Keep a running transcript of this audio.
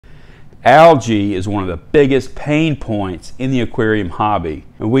Algae is one of the biggest pain points in the aquarium hobby.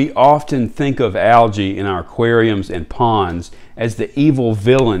 And we often think of algae in our aquariums and ponds as the evil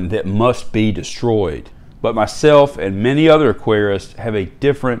villain that must be destroyed. But myself and many other aquarists have a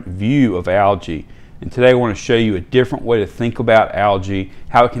different view of algae. And today I want to show you a different way to think about algae,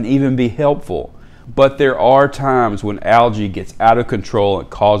 how it can even be helpful. But there are times when algae gets out of control and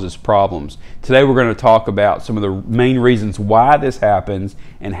causes problems. Today we're going to talk about some of the main reasons why this happens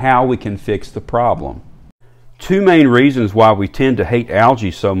and how we can fix the problem. Two main reasons why we tend to hate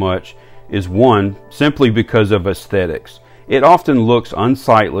algae so much is one, simply because of aesthetics. It often looks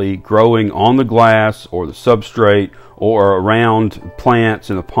unsightly growing on the glass or the substrate or around plants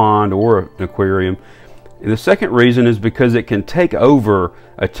in a pond or an aquarium. And the second reason is because it can take over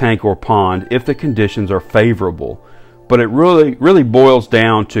a tank or pond if the conditions are favorable. But it really boils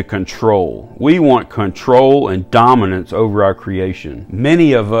down to control. We want control and dominance over our creation.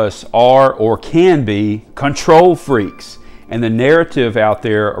 Many of us are or can be control freaks. And the narrative out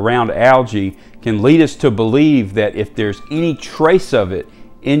there around algae can lead us to believe that if there's any trace of it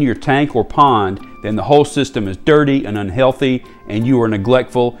in your tank or pond, then the whole system is dirty and unhealthy and you are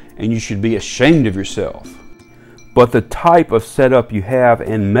neglectful and you should be ashamed of yourself. But the type of setup you have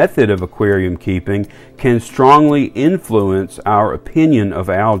and method of aquarium keeping can strongly influence our opinion of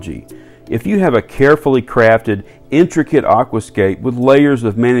algae. If you have a carefully crafted, intricate aquascape with layers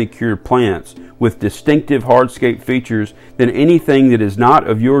of manicured plants with distinctive hardscape features, then anything that is not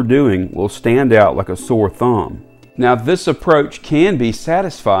of your doing will stand out like a sore thumb. Now, this approach can be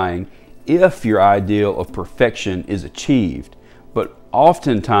satisfying if your ideal of perfection is achieved, but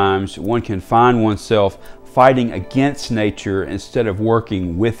oftentimes one can find oneself fighting against nature instead of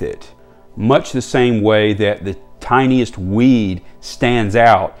working with it, much the same way that the tiniest weed stands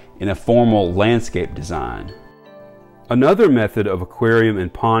out in a formal landscape design. Another method of aquarium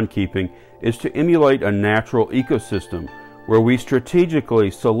and pond keeping is to emulate a natural ecosystem where we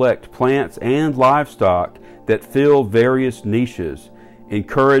strategically select plants and livestock that fill various niches,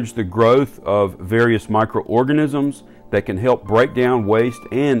 encourage the growth of various microorganisms that can help break down waste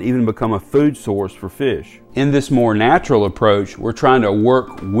and even become a food source for fish. In this more natural approach, we're trying to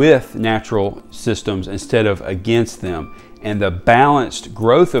work with natural systems instead of against them. And the balanced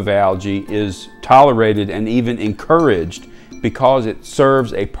growth of algae is tolerated and even encouraged because it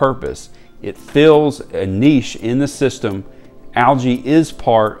serves a purpose. It fills a niche in the system. Algae is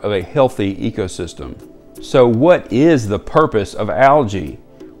part of a healthy ecosystem. So what is the purpose of algae?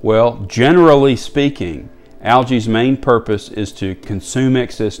 Well, generally speaking, algae's main purpose is to consume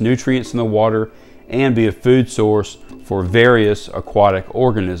excess nutrients in the water and be a food source for various aquatic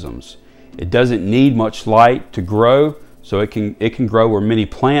organisms. It doesn't need much light to grow, so it can grow where many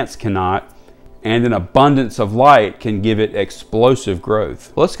plants cannot, and an abundance of light can give it explosive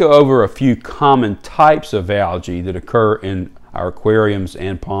growth. Let's go over a few common types of algae that occur in our aquariums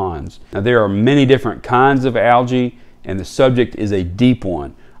and ponds. Now, there are many different kinds of algae, and the subject is a deep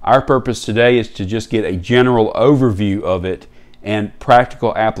one. Our purpose today is to just get a general overview of it and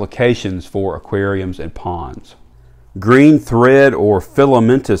practical applications for aquariums and ponds. Green thread or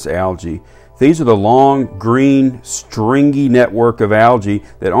filamentous algae. These are the long, green, stringy network of algae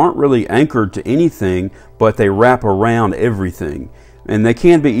that aren't really anchored to anything, but they wrap around everything. And they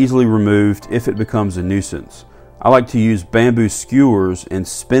can be easily removed if it becomes a nuisance. I like to use bamboo skewers and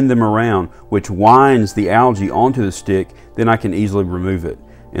spin them around, which winds the algae onto the stick, then I can easily remove it.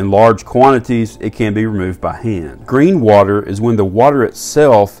 In large quantities, it can be removed by hand. Green water is when the water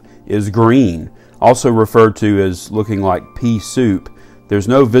itself is green, also referred to as looking like pea soup. There's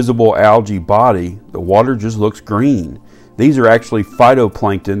no visible algae body, the water just looks green. These are actually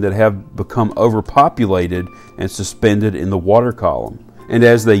phytoplankton that have become overpopulated and suspended in the water column. And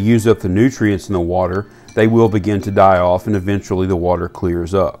as they use up the nutrients in the water, they will begin to die off and eventually the water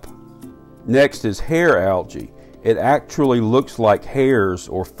clears up. Next is hair algae. It actually looks like hairs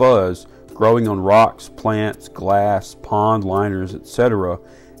or fuzz growing on rocks, plants, glass, pond liners, etc.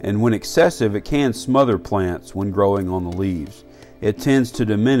 And when excessive, it can smother plants when growing on the leaves. It tends to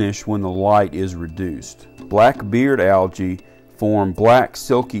diminish when the light is reduced. Black beard algae form black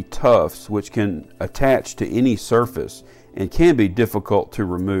silky tufts which can attach to any surface and can be difficult to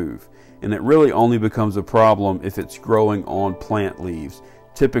remove. And it really only becomes a problem if it's growing on plant leaves,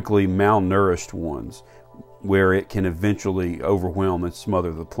 typically malnourished ones, where it can eventually overwhelm and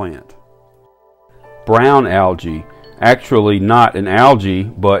smother the plant. Brown algae, actually not an algae,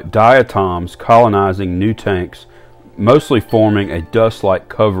 but diatoms colonizing new tanks, mostly forming a dust-like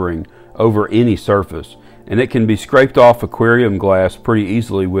covering over any surface, and it can be scraped off aquarium glass pretty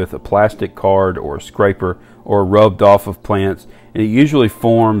easily with a plastic card or a scraper, or rubbed off of plants, and it usually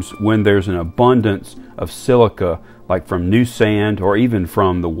forms when there's an abundance of silica, like from new sand or even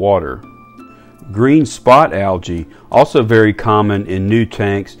from the water. Green spot algae, also very common in new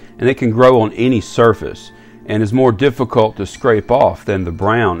tanks, and it can grow on any surface and is more difficult to scrape off than the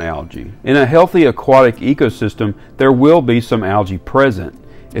brown algae. In a healthy aquatic ecosystem, there will be some algae present.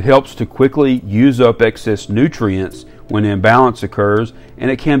 It helps to quickly use up excess nutrients when imbalance occurs,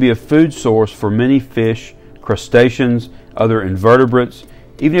 and it can be a food source for many fish, crustaceans, other invertebrates.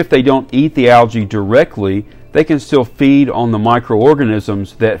 Even if they don't eat the algae directly, they can still feed on the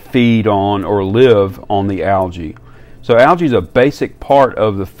microorganisms that feed on or live on the algae. So algae is a basic part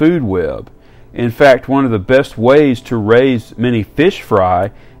of the food web. In fact, one of the best ways to raise many fish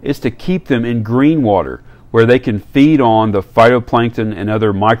fry is to keep them in green water, where they can feed on the phytoplankton and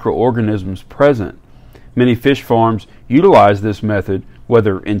other microorganisms present. Many fish farms utilize this method,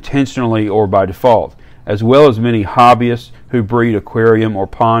 whether intentionally or by default, as well as many hobbyists who breed aquarium or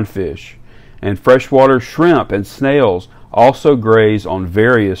pond fish. And freshwater shrimp and snails also graze on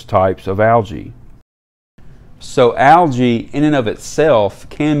various types of algae. So algae in and of itself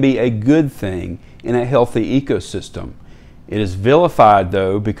can be a good thing in a healthy ecosystem. It is vilified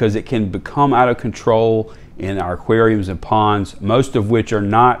though because it can become out of control in our aquariums and ponds, most of which are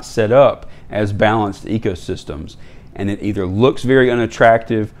not set up as balanced ecosystems. And it either looks very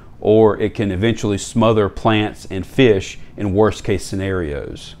unattractive or it can eventually smother plants and fish in worst case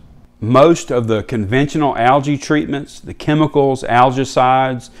scenarios. Most of the conventional algae treatments, the chemicals,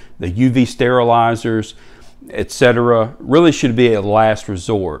 algicides, the UV sterilizers, etc., really should be a last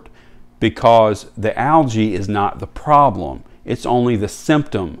resort, because the algae is not the problem. It's only the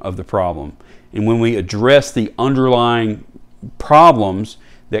symptom of the problem. And when we address the underlying problems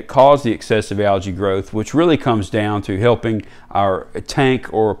that cause the excessive algae growth, which really comes down to helping our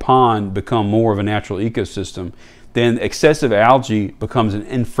tank or a pond become more of a natural ecosystem, then excessive algae becomes an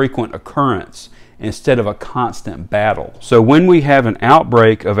infrequent occurrence instead of a constant battle. So when we have an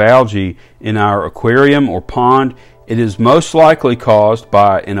outbreak of algae in our aquarium or pond, it is most likely caused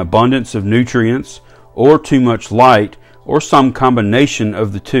by an abundance of nutrients or too much light or some combination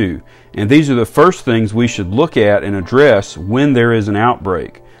of the two. And these are the first things we should look at and address when there is an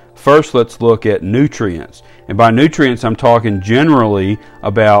outbreak. First, let's look at nutrients. And by nutrients, I'm talking generally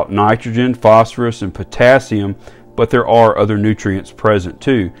about nitrogen, phosphorus, and potassium, but there are other nutrients present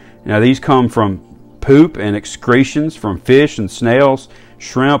too. Now these come from poop and excretions from fish and snails,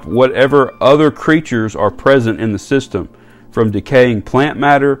 shrimp, whatever other creatures are present in the system, from decaying plant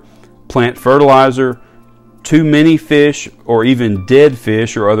matter, plant fertilizer, too many fish, or even dead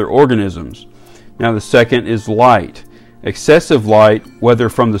fish or other organisms. Now the second is light. Excessive light, whether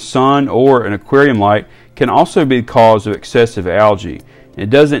from the sun or an aquarium light, can also be the cause of excessive algae. It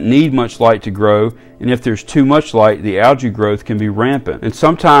doesn't need much light to grow, and if there's too much light, the algae growth can be rampant. And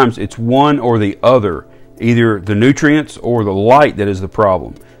sometimes it's one or the other, either the nutrients or the light that is the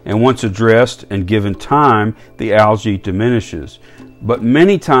problem. And once addressed and given time, the algae diminishes. But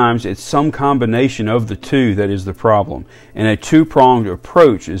many times it's some combination of the two that is the problem, and a two-pronged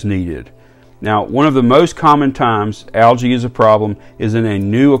approach is needed. Now, one of the most common times algae is a problem is in a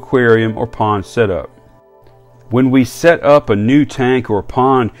new aquarium or pond setup. When we set up a new tank or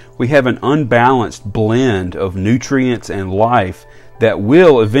pond, we have an unbalanced blend of nutrients and life that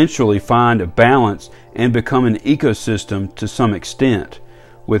will eventually find a balance and become an ecosystem to some extent.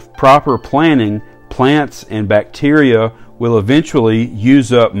 With proper planning, plants and bacteria will eventually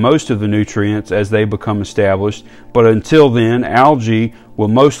use up most of the nutrients as they become established, but until then, algae will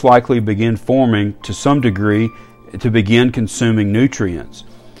most likely begin forming to some degree to begin consuming nutrients.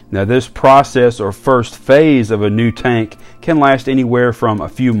 Now this process or first phase of a new tank can last anywhere from a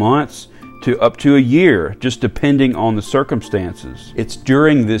few months to up to a year, just depending on the circumstances. It's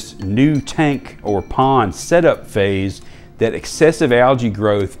during this new tank or pond setup phase that excessive algae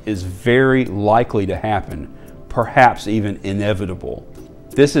growth is very likely to happen, perhaps even inevitable.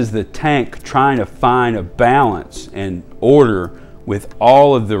 This is the tank trying to find a balance and order with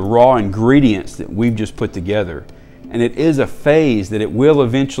all of the raw ingredients that we've just put together. And it is a phase that it will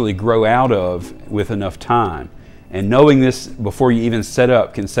eventually grow out of with enough time. And knowing this before you even set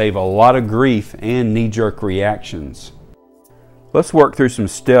up can save a lot of grief and knee-jerk reactions. Let's work through some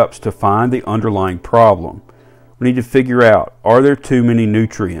steps to find the underlying problem. We need to figure out, are there too many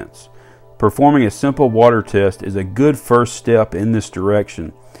nutrients? Performing a simple water test is a good first step in this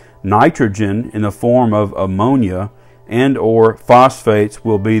direction. Nitrogen in the form of ammonia and or phosphates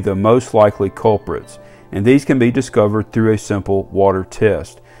will be the most likely culprits, and these can be discovered through a simple water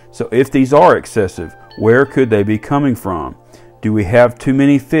test. So if these are excessive, where could they be coming from? Do we have too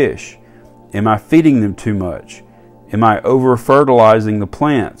many fish? Am I feeding them too much? Am I over-fertilizing the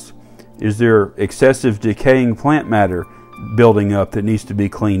plants? Is there excessive decaying plant matter building up that needs to be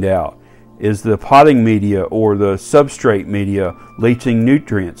cleaned out? Is the potting media or the substrate media leaching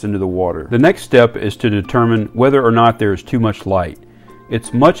nutrients into the water? The next step is to determine whether or not there is too much light.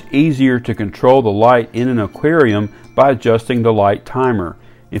 It's much easier to control the light in an aquarium by adjusting the light timer.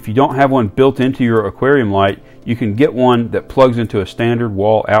 If you don't have one built into your aquarium light, you can get one that plugs into a standard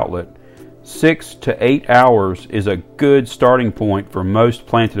wall outlet. 6 to 8 hours is a good starting point for most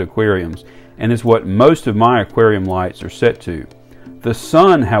planted aquariums, and is what most of my aquarium lights are set to. The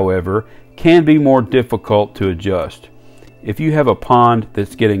sun, however, can be more difficult to adjust. If you have a pond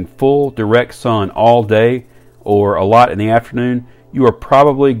that's getting full direct sun all day or a lot in the afternoon, you are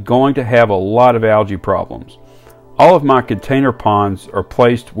probably going to have a lot of algae problems. All of my container ponds are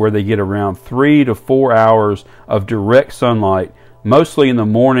placed where they get around 3 to 4 hours of direct sunlight, mostly in the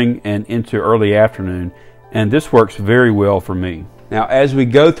morning and into early afternoon, and this works very well for me. Now, as we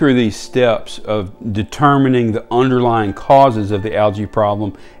go through these steps of determining the underlying causes of the algae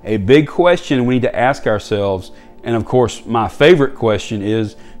problem, a big question we need to ask ourselves, and of course my favorite question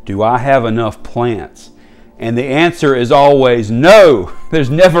is, do I have enough plants? And the answer is always no, there's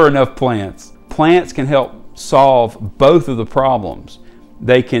never enough plants. Plants can help solve both of the problems.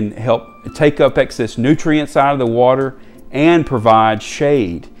 They can help take up excess nutrients out of the water and provide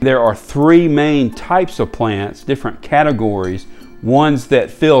shade. There are 3 main types of plants, different categories, ones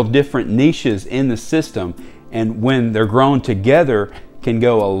that fill different niches in the system, and when they're grown together can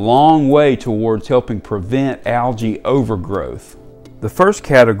go a long way towards helping prevent algae overgrowth. The first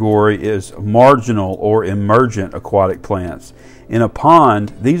category is marginal or emergent aquatic plants. In a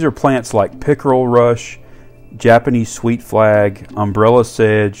pond, these are plants like pickerel rush, Japanese sweet flag, umbrella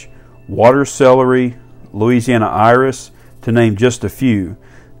sedge, water celery, Louisiana iris, to name just a few.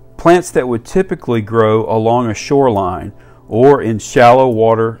 Plants that would typically grow along a shoreline or in shallow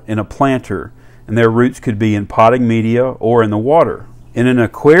water in a planter, and their roots could be in potting media or in the water. In an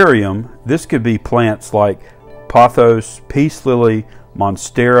aquarium, this could be plants like pothos, peace lily,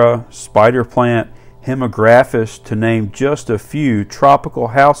 monstera, spider plant, hemagraphis, to name just a few tropical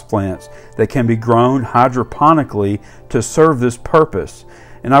houseplants that can be grown hydroponically to serve this purpose.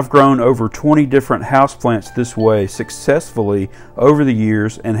 And I've grown over 20 different houseplants this way successfully over the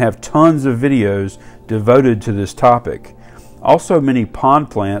years and have tons of videos devoted to this topic. Also, many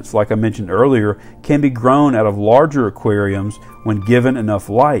pond plants, like I mentioned earlier, can be grown out of larger aquariums when given enough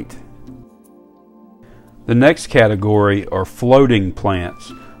light. The next category are floating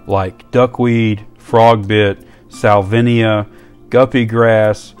plants like duckweed, frogbit, salvinia, guppy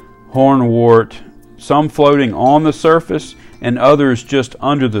grass, hornwort, some floating on the surface and others just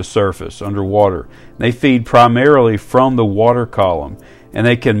under the surface, underwater. They feed primarily from the water column, and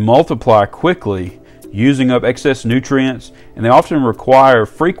they can multiply quickly, using up excess nutrients, and they often require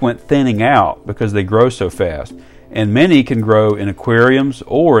frequent thinning out because they grow so fast, and many can grow in aquariums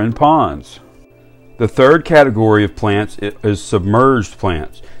or in ponds. The third category of plants is submerged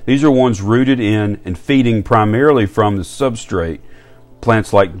plants. These are ones rooted in and feeding primarily from the substrate.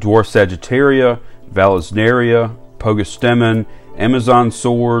 Plants like dwarf sagittaria, vallisneria, pogastemon, Amazon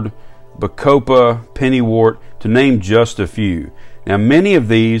sword, bacopa, pennywort, to name just a few. Now, many of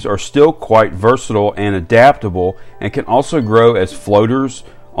these are still quite versatile and adaptable and can also grow as floaters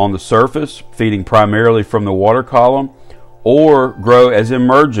on the surface, feeding primarily from the water column, or grow as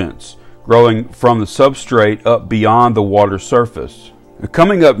emergents, growing from the substrate up beyond the water surface.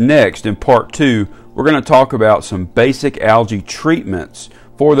 Coming up next in part 2, we're going to talk about some basic algae treatments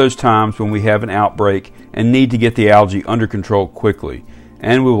for those times when we have an outbreak and need to get the algae under control quickly.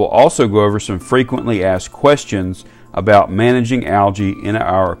 And we will also go over some frequently asked questions about managing algae in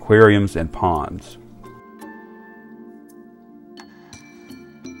our aquariums and ponds.